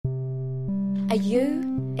Are you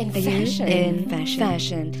in fashion? In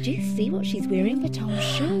fashion. Did you see what she's wearing? Vuitton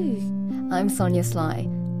shoes. I'm Sonia Sly.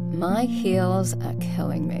 My heels are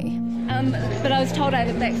killing me. But I was told I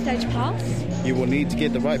have a backstage pass. You will need to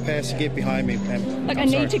get the right pass to get behind me, ma'am. Look, I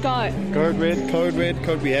need to go. Code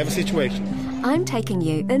red. We have a situation. I'm taking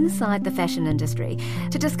you inside the fashion industry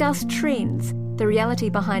to discuss trends, the reality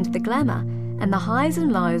behind the glamour, and the highs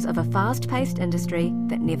and lows of a fast-paced industry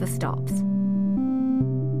that never stops.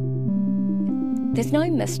 There's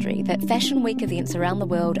no mystery that Fashion Week events around the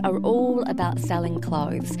world are all about selling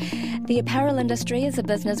clothes. The apparel industry is a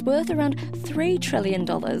business worth around $3 trillion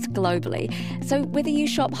globally. So whether you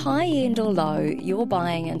shop high-end or low, you're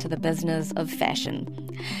buying into the business of fashion.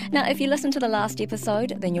 Now, if you listened to the last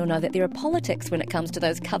episode, then you'll know that there are politics when it comes to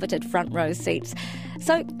those coveted front row seats.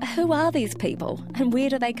 So who are these people and where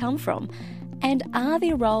do they come from? And are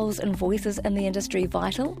their roles and voices in the industry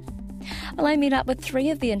vital? Well, I met up with 3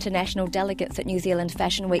 of the international delegates at New Zealand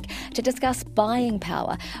Fashion Week to discuss buying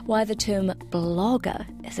power, why the term blogger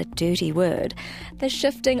is a dirty word, the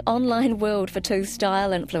shifting online world for 2 style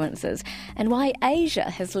influencers, and why Asia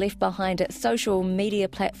has left behind its social media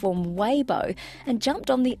platform Weibo and jumped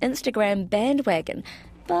on the Instagram bandwagon,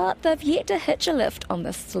 but they've yet to hitch a lift on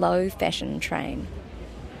the slow fashion train.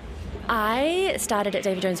 I started at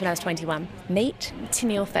David Jones when I was 21. Meet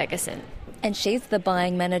Tenneile Ferguson. And she's the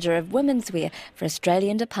buying manager of womenswear for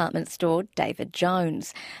Australian department store David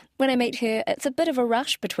Jones. When I meet her, it's a bit of a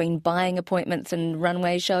rush between buying appointments and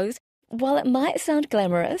runway shows. While it might sound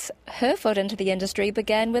glamorous, her foot into the industry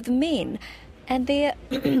began with men and their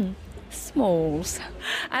smalls.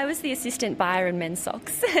 I was the assistant buyer in men's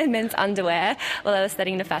socks and men's underwear while I was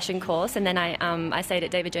studying the fashion course, and then I stayed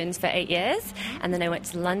at David Jones for 8 years, and then I went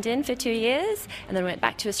to London for 2 years, and then went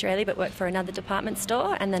back to Australia but worked for another department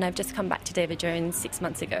store, and then I've just come back to David Jones 6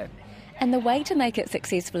 months ago. And the way to make it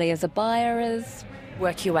successfully as a buyer is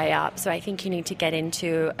work your way up. So I think you need to get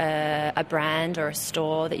into a brand or a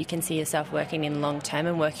store that you can see yourself working in long term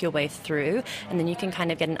and work your way through, and then you can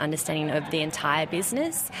kind of get an understanding of the entire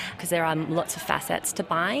business, because there are lots of facets to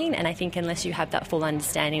buying, and I think unless you have that full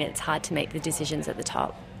understanding, it's hard to make the decisions at the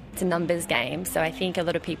top. It's a numbers game, so I think a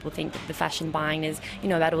lot of people think that the fashion buying is,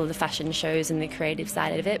 about all the fashion shows and the creative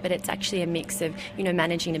side of it, but it's actually a mix of,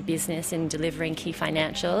 managing a business and delivering key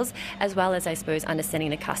financials, as well as, I suppose, understanding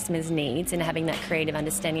the customer's needs and having that creative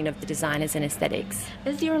understanding of the designers and aesthetics.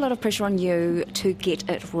 Is there a lot of pressure on you to get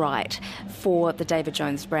it right for the David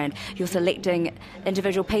Jones brand? You're selecting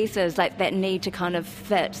individual pieces like that need to kind of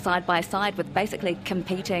fit side by side with basically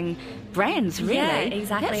competing brands, really. Yeah,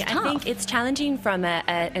 exactly. That's I tough. think it's challenging from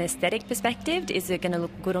an aesthetic perspective. Is it going to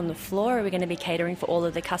look good on the floor? Are we going to be catering for all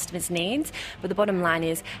of the customers' needs? But the bottom line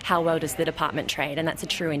is, how well does the department trade? And that's a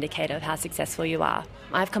true indicator of how successful you are.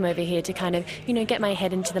 I've come over here to kind of, get my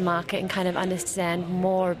head into the market and kind of understand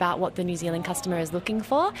more about what the New Zealand customer is looking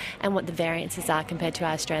for and what the variances are compared to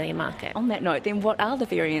our Australian market. On that note, then, what are the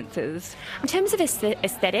variances? In terms of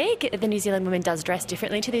aesthetic, the New Zealand woman does dress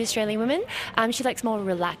differently to the Australian woman. She likes more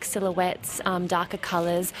relaxed silhouettes, darker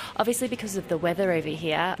colours. Obviously, because of the weather over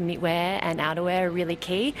here, knitwear and outerwear are really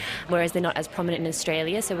key, whereas they're not as prominent in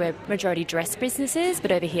Australia. So we're majority dress businesses,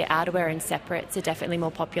 but over here, outerwear and separates are definitely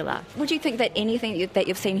more popular. Would you think that anything that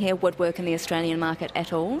you've seen here would work in the Australian market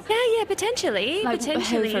at all? Yeah, potentially. Like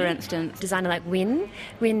who, for instance? Designer like Wyn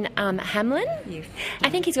Hamlin. Yes. I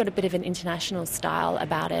think he's got a bit of an international style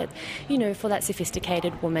about it, for that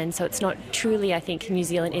sophisticated woman. So it's not truly, I think, New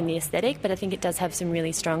Zealand in the aesthetic, but I think it does have some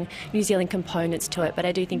really strong New Zealand components to it. But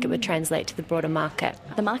I do think it would translate to the broader market.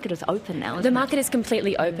 The market is open now, isn't it? The market is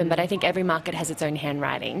completely open, but I think every market has its own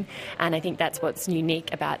handwriting. And I think that's what's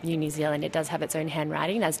unique about New Zealand. It does have its own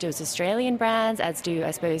handwriting, as do Australian brands, as do,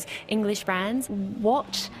 I suppose, English brands.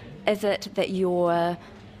 What is it that you're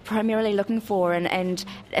primarily looking for, and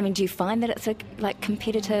I mean, do you find that it's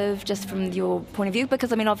competitive just from your point of view?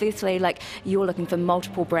 Because I mean, obviously, you're looking for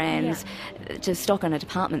multiple brands to stock in a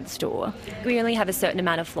department store. We only have a certain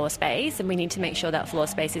amount of floor space, and we need to make sure that floor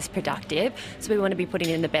space is productive. So we want to be putting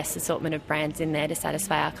in the best assortment of brands in there to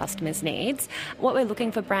satisfy our customers' needs. What we're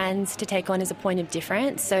looking for brands to take on is a point of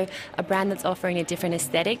difference. So a brand that's offering a different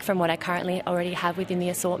aesthetic from what I currently already have within the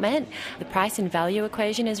assortment. The price and value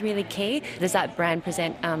equation is really key. Does that brand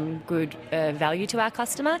present good value to our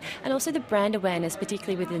customer, and also the brand awareness,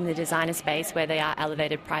 particularly within the designer space where they are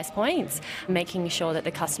elevated price points, making sure that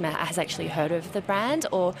the customer has actually heard of the brand,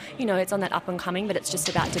 or, it's on that up and coming, but it's just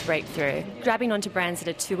about to break through. Grabbing onto brands that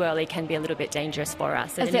are too early can be a little bit dangerous for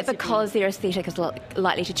us. Is that because their aesthetic is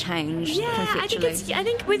likely to change? Yeah, I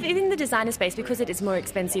think within the designer space, because it is more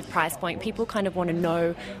expensive price point, people kind of want to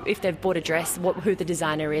know if they've bought a dress, who the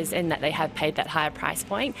designer is, and that they have paid that higher price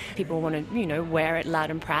point. People want to, wear it loud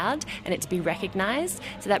and proud and it to be recognised.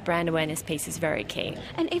 So that brand awareness piece is very key.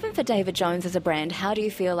 And even for David Jones as a brand, how do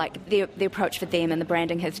you feel like the approach for them and the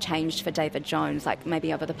branding has changed for David Jones, like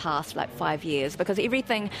maybe over the past 5 years? Because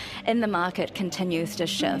everything in the market continues to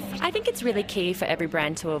shift. I think it's really key for every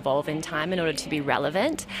brand to evolve in time in order to be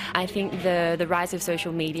relevant. I think the rise of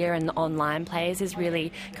social media and the online players has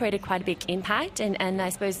really created quite a big impact and I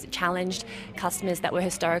suppose challenged customers that were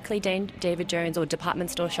historically David Jones or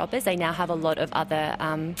department store shoppers. They now have a lot of other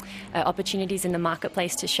opportunities in the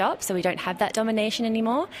marketplace to shop, so we don't have that domination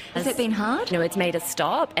anymore. Has it been hard? It's made us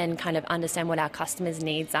stop and kind of understand what our customers'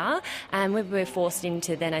 needs are, and we're forced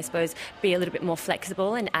into then, I suppose, be a little bit more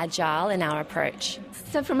flexible and agile in our approach.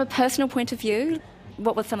 So from a personal point of view,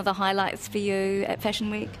 what were some of the highlights for you at Fashion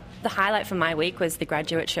Week? The highlight for my week was the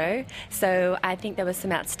graduate show. So I think there was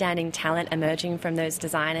some outstanding talent emerging from those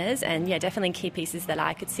designers, and definitely key pieces that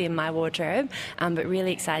I could see in my wardrobe, but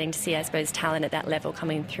really exciting to see, I suppose, talent at that level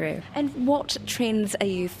coming through. And what trends are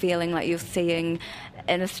you feeling like you're seeing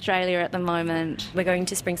in Australia at the moment? We're going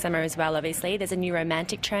to spring summer as well, obviously. There's a new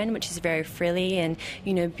romantic trend which is very frilly and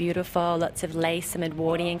beautiful, lots of lace, some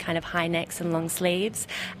Edwardian kind of high necks and long sleeves.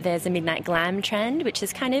 There's a midnight glam trend, which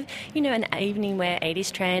is kind of an evening wear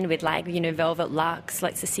 80s trend with velvet luxe,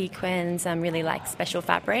 lots of sequins, really special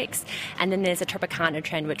fabrics. And then there's a Tropicana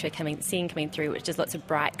trend which we're seeing coming through, which is lots of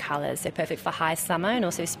bright colours, so perfect for high summer and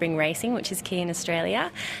also spring racing, which is key in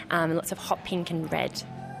Australia, and lots of hot pink and red.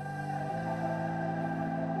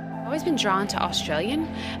 I've always been drawn to Australian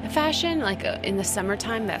fashion, in the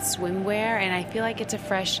summertime, that swimwear, and I feel like it's a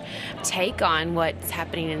fresh take on what's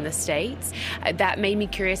happening in the States. That made me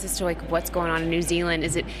curious as to what's going on in New Zealand.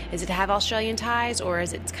 Is it to have Australian ties, or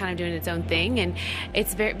is it kind of doing its own thing? And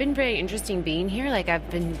it's been very interesting being here. I've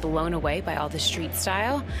been blown away by all the street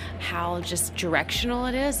style, how just directional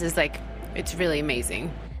it is it's really amazing.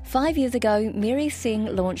 5 years ago, Mary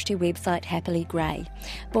Singh launched her website Happily Grey.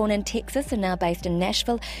 Born in Texas and now based in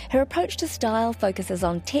Nashville, her approach to style focuses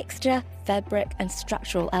on texture, fabric and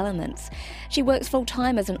structural elements. She works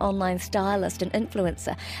full-time as an online stylist and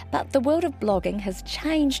influencer, but the world of blogging has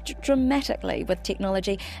changed dramatically with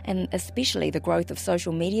technology and especially the growth of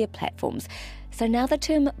social media platforms. So now the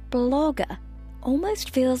term blogger almost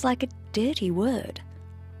feels like a dirty word.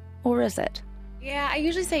 Or is it? Yeah, I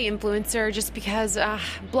usually say influencer just because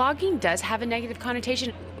blogging does have a negative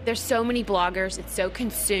connotation. There's so many bloggers, it's so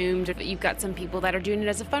consumed. You've got some people that are doing it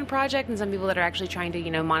as a fun project and some people that are actually trying to,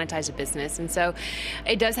 monetize a business. And so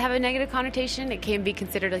it does have a negative connotation. It can be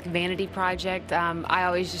considered like a vanity project. I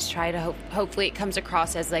always just try to hopefully it comes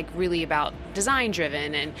across as really about design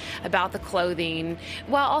driven and about the clothing,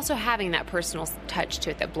 while also having that personal touch to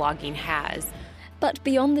it that blogging has. But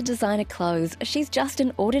beyond the designer clothes, she's just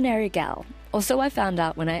an ordinary gal. Or so I found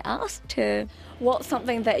out when I asked her, what's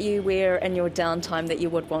something that you wear in your downtime that you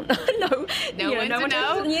would want? No one to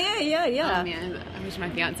know? Yeah. Oh, man, I wish my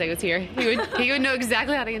fiancé was here. He would know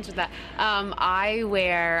exactly how to answer that. I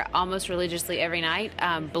wear almost religiously every night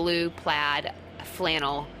blue plaid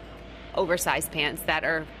flannel oversized pants that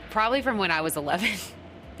are probably from when I was 11.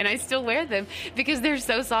 And I still wear them because they're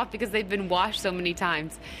so soft because they've been washed so many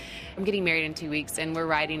times. I'm getting married in 2 weeks, and we're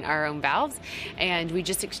writing our own vows, and we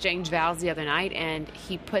just exchanged vows the other night, and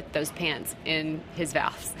he put those pants in his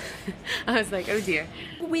vows. I was like, oh dear.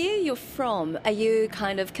 Where you're from, are you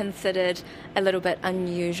kind of considered a little bit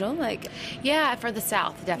unusual? Yeah, for the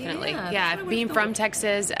South, definitely. Yeah, being from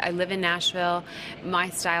Texas, I live in Nashville. My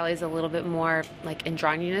style is a little bit more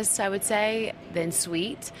androgynous, I would say, than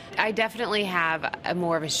sweet. I definitely have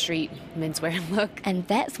more of a street menswear look. And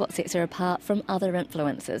that's what sets her apart from other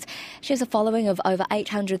influencers. She has a following of over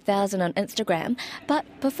 800,000 on Instagram, but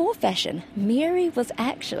before fashion, Mary was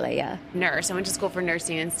actually a nurse. I went to school for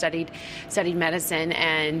nursing and studied medicine,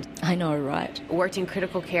 and I know, right? Worked in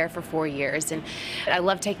critical care for 4 years, and I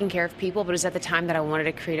love taking care of people, but it was at the time that I wanted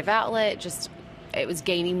a creative outlet. It was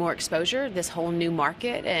gaining more exposure, this whole new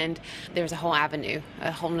market, and there's a whole avenue,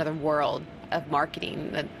 a whole other world of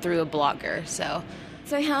marketing through a blogger. So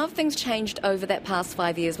So how have things changed over that past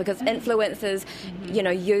 5 years? Because influencers,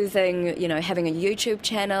 using, having a YouTube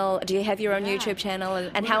channel. Do you have your own YouTube channel?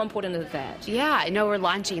 And how important is that? Yeah, no, we're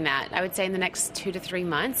launching that. I would say in the next 2 to 3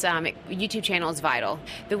 months. YouTube channel is vital.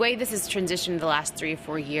 The way this has transitioned the last 3 or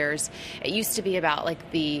 4 years, it used to be about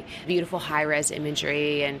like the beautiful high-res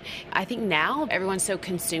imagery. And I think now everyone's so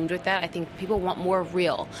consumed with that. I think people want more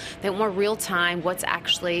real. They want more real time, what's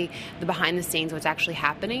actually the behind the scenes, what's actually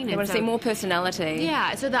happening. They want to see more personality.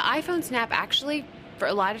 Yeah, so the iPhone Snap actually, for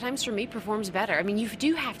a lot of times for me, performs better. I mean, you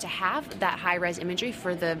do have to have that high-res imagery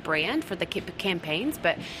for the brand, for the campaigns,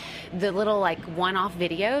 but the little like one-off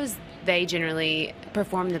videos, they generally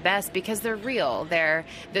perform the best because they're real.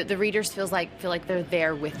 The readers feel like they're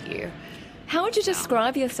there with you. How would you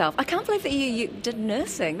describe yourself? I can't believe that you did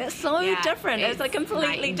nursing. That's so different. It's like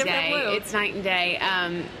completely different world. It's night and day.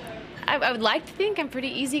 I would like to think I'm pretty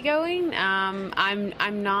easygoing.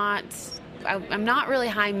 I'm not really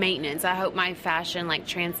high maintenance. I hope my fashion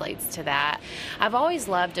translates to that. I've always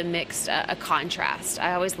loved a contrast.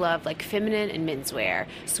 I always loved feminine and menswear,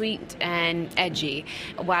 sweet and edgy.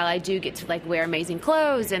 While I do get to wear amazing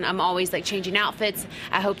clothes and I'm always changing outfits,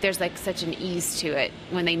 I hope there's such an ease to it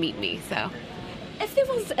when they meet me. So. If there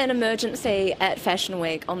was an emergency at Fashion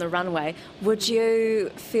Week on the runway, would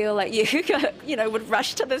you feel like you would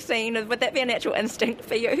rush to the scene? Would that be a natural instinct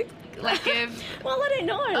for you? Well, I don't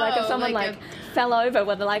know. If someone fell over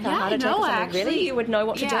with a heart attack or something, really, you would know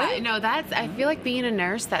what to do? Yeah, no, I feel like being a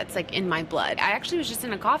nurse, that's in my blood. I actually was just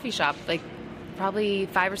in a coffee shop probably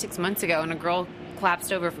 5 or 6 months ago, and a girl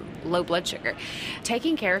collapsed over low blood sugar.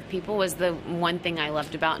 Taking care of people was the one thing I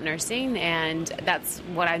loved about nursing, and that's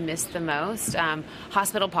what I missed the most.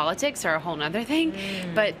 Hospital politics are a whole other thing,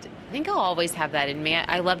 but I think I'll always have that in me.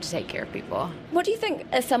 I love to take care of people. What do you think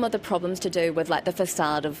are some of the problems to do with the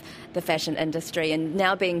facade of the fashion industry and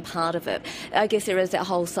now being part of it? I guess there is that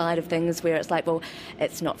whole side of things where it's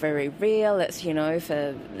it's not very real. It's,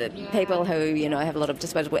 for the people who, have a lot of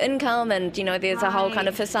disposable income, and, there's a whole kind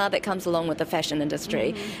of facade that comes along with the fashion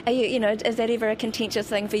industry. Are you, is that ever a contentious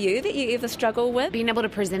thing for you that you ever struggle with? Being able to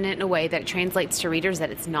present it in a way that translates to readers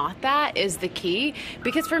that it's not that is the key,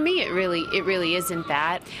 because for me it really isn't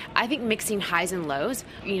that. I think mixing highs and lows,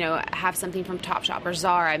 have something from Topshop or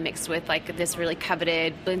Zara mixed with this really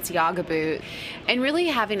coveted Balenciaga boot, and really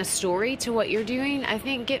having a story to what you're doing, I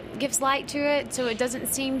think gives light to it, so it doesn't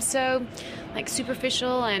seem so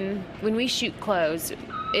superficial. And when we shoot clothes,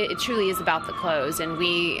 it truly is about the clothes, and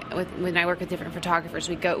when I work with different photographers,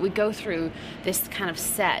 we go through this kind of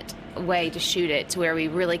set way to shoot it to where we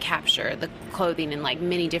really capture the clothing in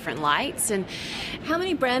many different lights. And how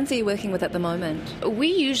many brands are you working with at the moment? We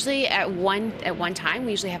usually at one time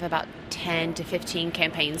we usually have about 10 to 15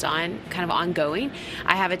 campaigns ongoing.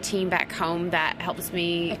 I have a team back home that helps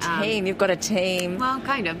me. A team? You've got a team? Well,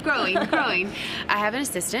 kind of growing. I have an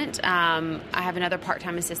assistant. I have another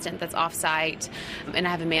part-time assistant that's off-site, and I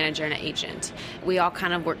have a manager and an agent. We all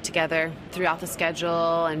kind of work together throughout the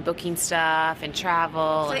schedule and booking stuff and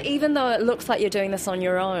travel. So even though it looks like you're doing this on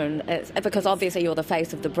your own, it's because obviously you're the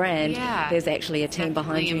face of the brand, there's actually a team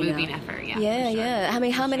behind you. Definitely a moving effort, yeah. I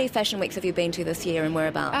mean, how many fashion weeks have you been to this year, and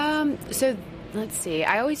whereabouts? So let's see.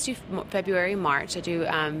 I always do February, March. I do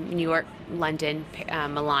New York, London,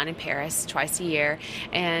 Milan, and Paris twice a year,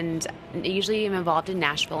 and usually I'm involved in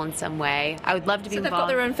Nashville in some way. I would love to be involved. So they've got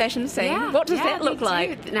their own fashion scene. Yeah, what does that look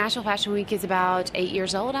like? The Nashville Fashion Week is about 8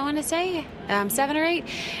 years old, I want to say, 7 or 8.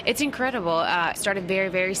 It's incredible. It started very,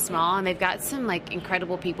 very small, and they've got some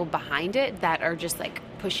incredible people behind it that are just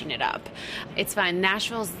pushing it up. It's fun.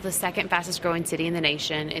 Nashville's the second fastest growing city in the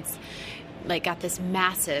nation. It's got this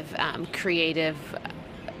massive creative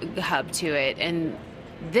hub to it, and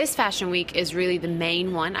this fashion week is really the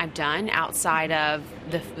main one I've done outside of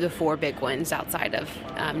the 4 big ones outside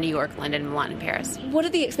of New York, London, Milan, and Paris. What are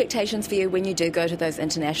the expectations for you when you do go to those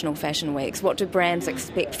international fashion weeks? What do brands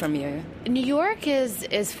expect from you? New York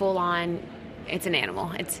is full on. It's an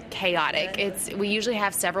animal. It's chaotic. We usually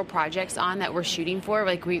have several projects on that we're shooting for.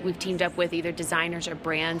 We've teamed up with either designers or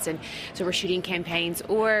brands, and so we're shooting campaigns.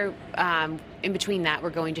 Or in between that,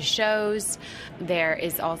 we're going to shows. There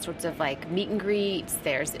is all sorts of meet and greets.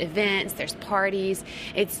 There's events. There's parties.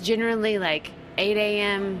 It's generally 8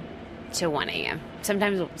 a.m. to 1 a.m.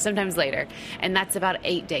 Sometimes later, and that's about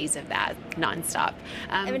 8 days of that nonstop.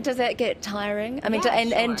 Does that get tiring? Are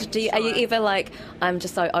you ever I'm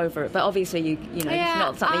just so over it? But obviously, it's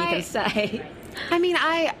not something you can say. I mean,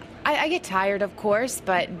 I get tired, of course,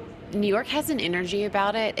 but New York has an energy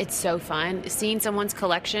about it. It's so fun. Seeing someone's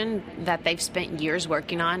collection that they've spent years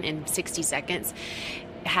working on in 60 seconds.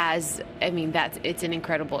 it's an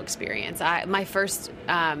incredible experience. My first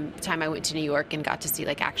time I went to New York and got to see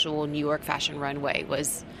like actual New York fashion runway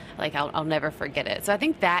was like, I'll never forget it. So I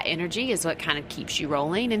think that energy is what kind of keeps you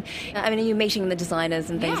rolling. And I mean, are you meeting the designers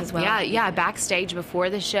and things as well? Yeah. Backstage before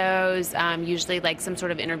the shows, usually like some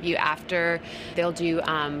sort of interview after. They'll do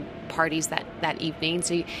parties that evening.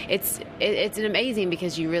 So it's an amazing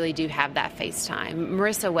because you really do have that face time.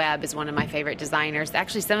 Marissa Webb is one of my favorite designers.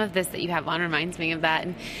 Actually, some of this that you have on reminds me of that.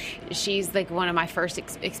 And she's like one of my first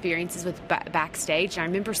experiences with backstage. And I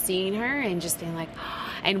remember seeing her and just being like,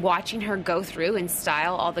 and watching her go through and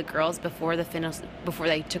style all the girls before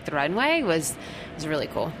they took the runway was really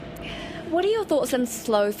cool. What are your thoughts on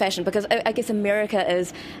slow fashion? Because I guess America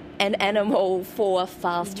is an animal for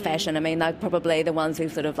fast fashion. I mean, they're probably the ones who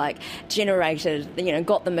sort of like generated,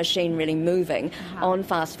 got the machine really moving on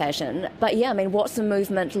fast fashion. But yeah, I mean, what's the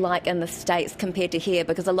movement like in the States compared to here?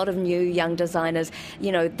 Because a lot of new young designers,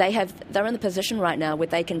 they're in the position right now where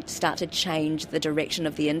they can start to change the direction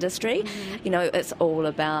of the industry. It's all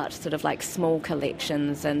about sort of like small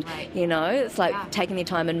collections and, it's like taking their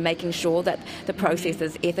time and making sure that the process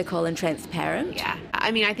is ethical and transparent. Yeah.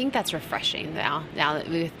 I mean, I think that's refreshing now that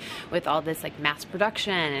with all this like mass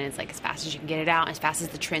production and it's like as fast as you can get it out, as fast as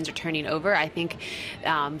the trends are turning over. I think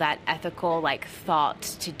that ethical like thought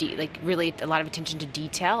to really a lot of attention to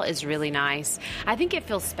detail is really nice. I think it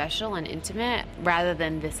feels special and intimate rather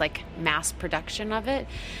than this like mass production of it,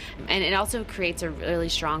 and it also creates a really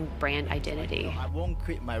strong brand identity. I won't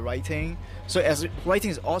quit my writing. So as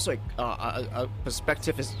writing is also a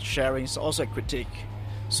perspective is sharing, it's also a critique.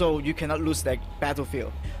 So you cannot lose that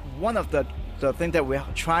battlefield. One of the thing that we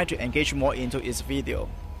try to engage more into is video.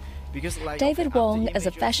 Because David Wong is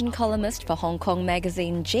a fashion columnist for Hong Kong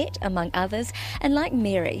magazine Jet, among others, and like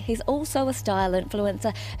Mary, he's also a style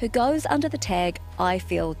influencer who goes under the tag I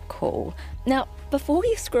Feel Cool. Now, before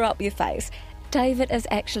you screw up your face, David is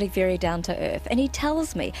actually very down to earth, and he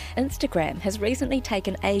tells me Instagram has recently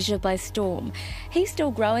taken Asia by storm. He's still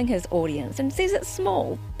growing his audience and says it's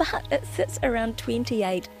small, but it sits around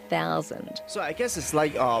 28,000. So I guess it's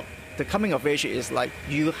like the coming of age is like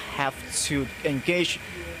you have to engage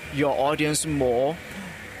your audience more,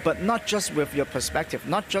 but not just with your perspective,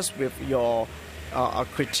 not just with your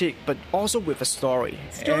critique, but also with a story.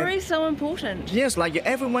 Story is so important. Yes, like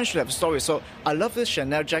everyone should have a story. So I love this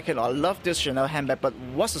Chanel jacket, or I love this Chanel handbag, but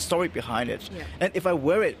what's the story behind it? Yeah. And if I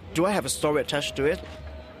wear it, do I have a story attached to it?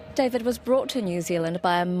 David was brought to New Zealand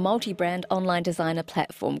by a multi-brand online designer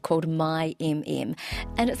platform called MyMM,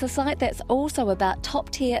 and it's a site that's also about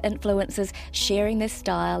top-tier influencers sharing their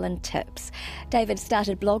style and tips. David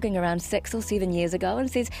started blogging around 6 or 7 years ago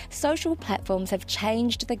and says social platforms have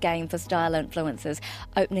changed the game for style influencers,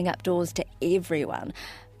 opening up doors to everyone,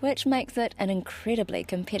 which makes it an incredibly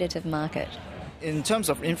competitive market. In terms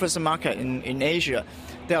of influencer market in Asia,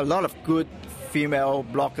 there are a lot of good female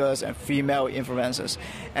bloggers and female influencers,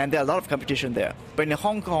 and there are a lot of competition there. But in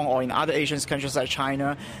Hong Kong or in other Asian countries like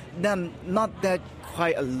China, there are not that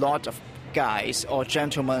quite a lot of guys or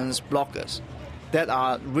gentlemen bloggers that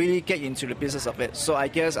are really get into the business of it. So I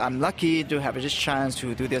guess I'm lucky to have this chance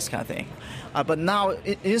to do this kind of thing. But now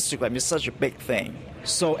Instagram is such a big thing.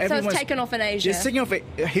 So it's taken off in Asia. It's taken off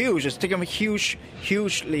huge. It's taken off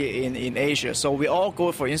hugely in Asia. So we all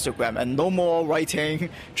go for Instagram and no more writing,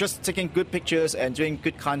 just taking good pictures and doing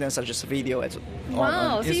good content such as video.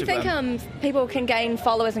 Wow. On so you think people can gain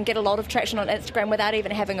followers and get a lot of traction on Instagram without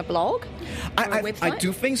even having a blog or a website? I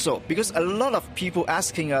do think so, because a lot of people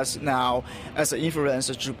asking us now as an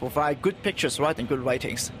influencer to provide good pictures, right, and good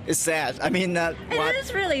writings. It's sad. I mean, it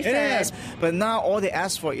is really sad. It is. But now all they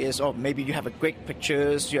ask for is, maybe you have a great picture.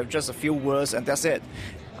 You have just a few words and that's it.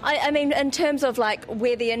 I mean, in terms of like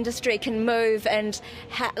where the industry can move and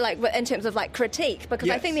in terms of like critique, because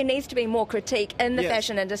I think there needs to be more critique in the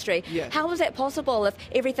fashion industry. Yes. How is that possible if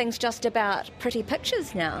everything's just about pretty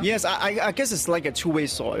pictures now? Yes, I guess it's like a two-way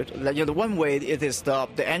sword. Like, the one way it is the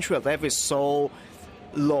entry level is so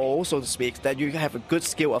low, so to speak, that you have a good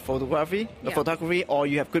skill of photography, or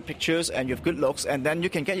you have good pictures and you have good looks, and then you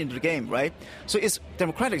can get into the game, right? So it's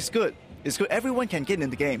democratic. It's good. It's good. Everyone can get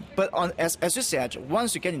in the game. But as you said,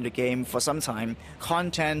 once you get in the game for some time,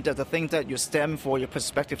 content, the thing that you stem for, your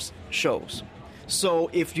perspectives shows.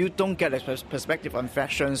 So if you don't get a perspective on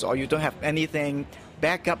fashions, or you don't have anything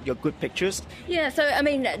back up your good pictures. Yeah, so, I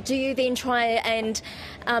mean, do you then try and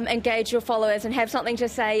engage your followers and have something to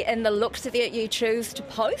say in the looks that you choose to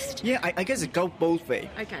post? Yeah, I guess it goes both ways.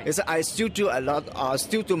 Okay. I still do a lot,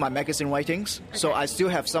 still do my magazine writings, so I still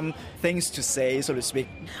have some things to say, so to speak.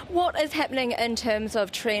 What is happening in terms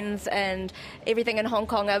of trends and everything in Hong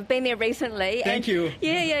Kong? I've been there recently. Thank you.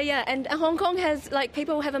 Yeah. And Hong Kong has,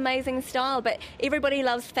 people have amazing style, but everybody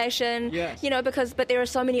loves fashion, Yes. but there are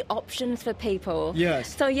so many options for people.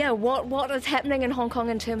 Yes. So, what is happening in Hong Kong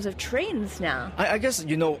in terms of trends now? I guess,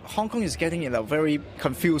 Hong Kong is getting in a very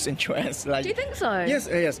confused in trends. Do you think so?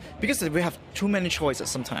 Yes. Because we have too many choices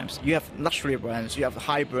sometimes. You have luxury brands, you have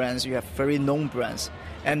high brands, you have very known brands.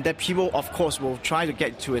 And that people, of course, will try to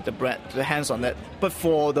get to it, the hands on it. But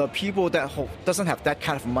for the people that doesn't have that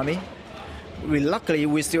kind of money, luckily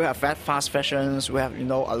we still have fast fashions. We have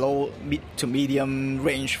a low to medium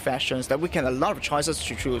range fashions that we can a lot of choices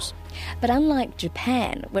to choose. But unlike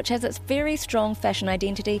Japan, which has its very strong fashion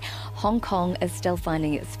identity, Hong Kong is still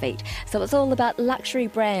finding its feet. So it's all about luxury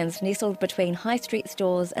brands nestled between high street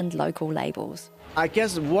stores and local labels. I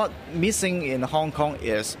guess what missing in Hong Kong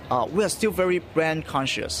is we are still very brand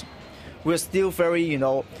conscious. We're still very,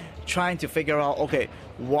 trying to figure out, okay,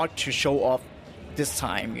 what to show off this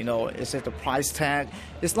time. Is it the price tag?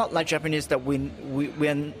 It's not like Japanese that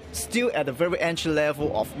we're still at the very entry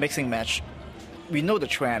level of mixing match. We know the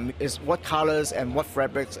trend is what colors and what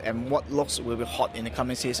fabrics and what looks will be hot in the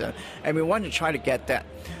coming season. And we want to try to get that.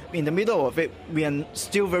 In the middle of it, we are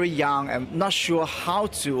still very young and not sure how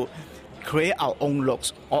to create our own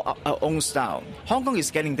looks or our own style. Hong Kong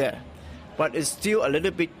is getting there, but it's still a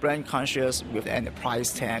little bit brand conscious with the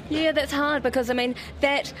price tag. Yeah, that's hard because,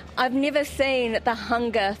 that I've never seen the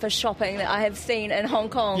hunger for shopping that I have seen in Hong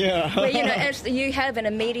Kong. Yeah. Where, you have an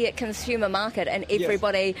immediate consumer market and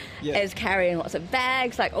everybody is carrying lots of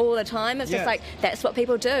bags, all the time. It's just that's what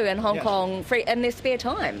people do in Hong Kong in their spare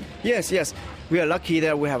time. Yes. We are lucky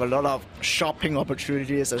that we have a lot of shopping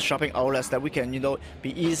opportunities and shopping outlets that we can,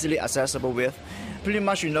 be easily accessible with. Pretty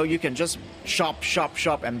much, you can just shop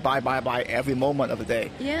and buy every moment of the day.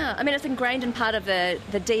 Yeah, it's ingrained in part of the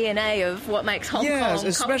DNA of what makes Hong Kong. Yes,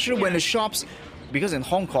 especially when the shops, because in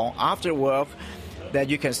Hong Kong, after work, that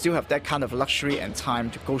you can still have that kind of luxury and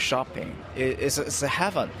time to go shopping. It's a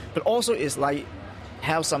heaven. But also it's like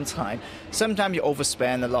have some time. Sometimes you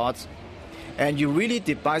overspend a lot. And you really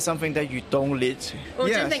did buy something that you don't need. Well,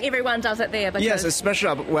 do you think everyone does it there? Because yes,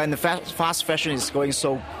 especially when the fast fashion is going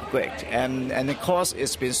so quick and the cost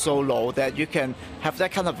has been so low that you can have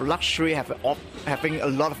that kind of luxury, having a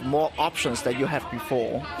lot of more options that you have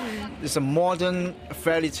before. It's a modern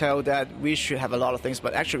fairy tale that we should have a lot of things,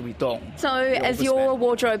 but actually we don't. So is your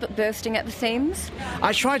wardrobe bursting at the seams?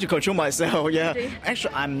 I try to control myself, yeah.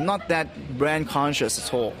 Actually, I'm not that brand conscious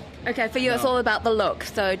at all. Okay, for you it's all about the look.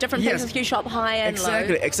 So different places you shop high and low.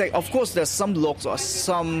 Exactly. Of course, there's some looks or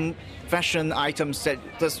some fashion items that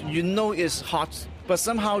is hot, but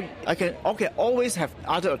somehow I can always have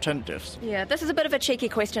other alternatives. Yeah, this is a bit of a cheeky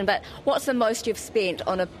question, but what's the most you've spent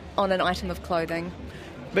on an item of clothing?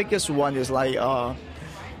 Biggest one is like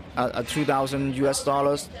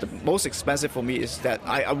 $2,000. The most expensive for me is that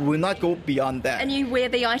I will not go beyond that. And you wear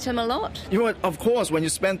the item a lot? Of course, when you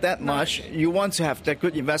spend that much, you want to have that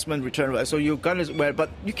good investment return, right? So you're gonna wear, but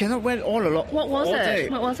you cannot wear it all along. What was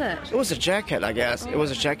it? It was a jacket, I guess. It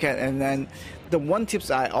was a jacket, and then the one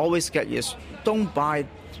tips I always get is don't buy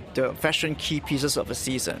the fashion key pieces of the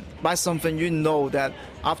season. Buy something that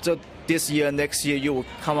after this year, next year, you will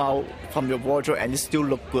come out from your wardrobe and it still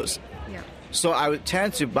look good. So I would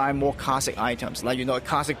tend to buy more classic items, like, a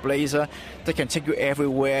classic blazer that can take you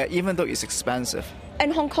everywhere, even though it's expensive.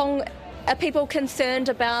 In Hong Kong, are people concerned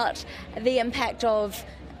about the impact of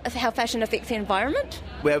how fashion affects the environment?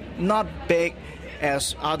 We're not big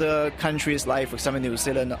as other countries like, for example, New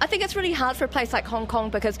Zealand. I think it's really hard for a place like Hong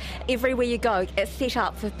Kong because everywhere you go, it's set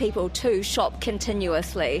up for people to shop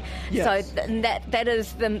continuously. Yes. So that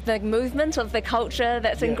is the movement of the culture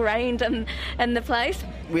that's ingrained in the place.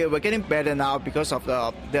 We're getting better now because of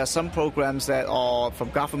there are some programs that are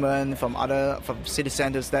from government, from city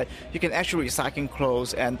centers that you can actually recycle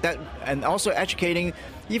clothes and also educating.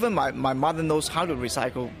 Even my mother knows how to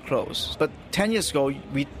recycle clothes. But 10 years ago,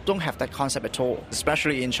 we don't have that concept at all,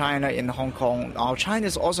 especially in China, in Hong Kong. Our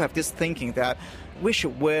Chinese also have this thinking that we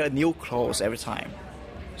should wear new clothes every time.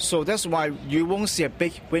 So that's why you won't see a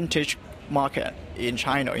big vintage market in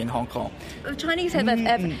China, in Hong Kong. The Chinese have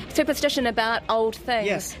a superstition about old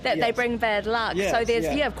things, that they bring bad luck. Yes, so there's,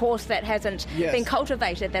 of course, that hasn't been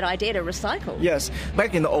cultivated, that idea to recycle. Yes.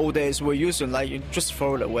 Back in the old days, we used to just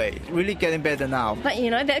throw it away. Really getting better now. But,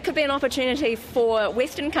 that could be an opportunity for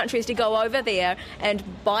Western countries to go over there and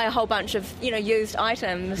buy a whole bunch of, used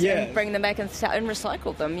items and bring them back and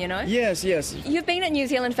recycle them, Yes. You've been at New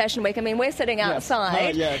Zealand Fashion Week. I mean, we're sitting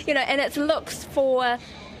outside, and it looks for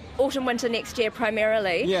autumn-winter next year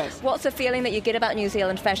primarily. Yes. What's the feeling that you get about New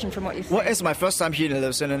Zealand fashion from what you've seen? Well, it's my first time here in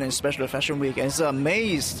New Zealand, especially Fashion Week, and it's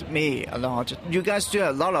amazed me a lot. You guys do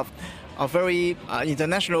a lot of very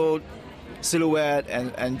international silhouette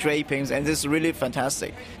and drapings, and this is really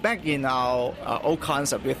fantastic. Back in our old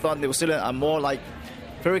concept, we thought New Zealand are more like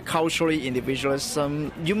very culturally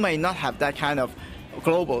individualism. You may not have that kind of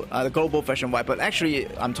global fashion vibe, but actually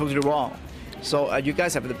I'm totally wrong. So you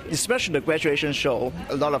guys have, especially the graduation show,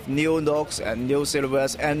 a lot of new looks and new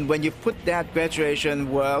silhouettes. And when you put that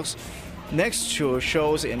graduation works next to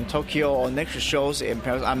shows in Tokyo or next to shows in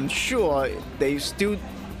Paris, I'm sure they still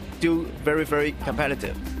do very, very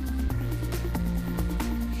competitive.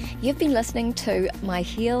 You've been listening to My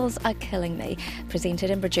Heels Are Killing Me,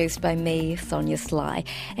 presented and produced by me, Sonia Sly,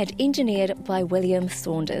 and engineered by William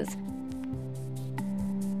Saunders.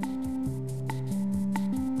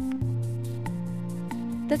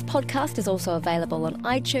 This podcast is also available on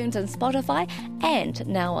iTunes and Spotify, and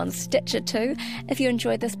now on Stitcher too. If you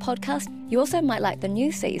enjoyed this podcast, you also might like the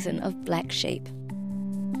new season of Black Sheep.